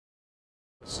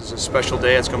This is a special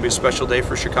day. It's going to be a special day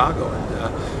for Chicago.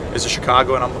 And as a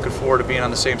Chicagoan, I'm looking forward to being on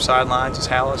the same sidelines as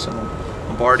Hallis and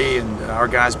Lombardi and our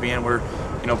guys being where,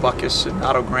 Buckus and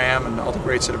Otto Graham and all the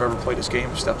greats that have ever played this game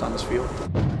have stepped on this field.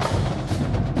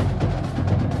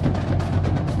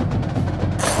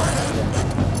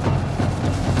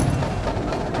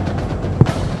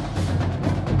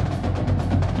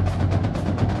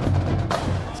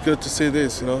 It's good to see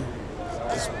this,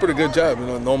 It's a pretty good job,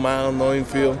 no mound, no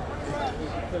infield,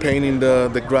 painting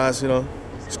the grass,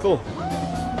 It's cool.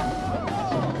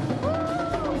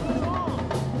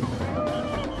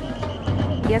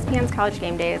 ESPN's College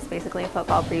Game Day is basically a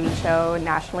football preview show,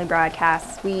 nationally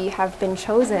broadcast. We have been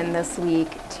chosen this week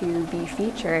to be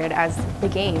featured as the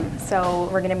game. So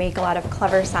we're going to make a lot of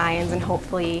clever signs and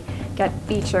hopefully get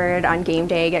featured on game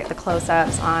day, get the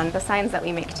close-ups on the signs that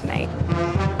we make tonight.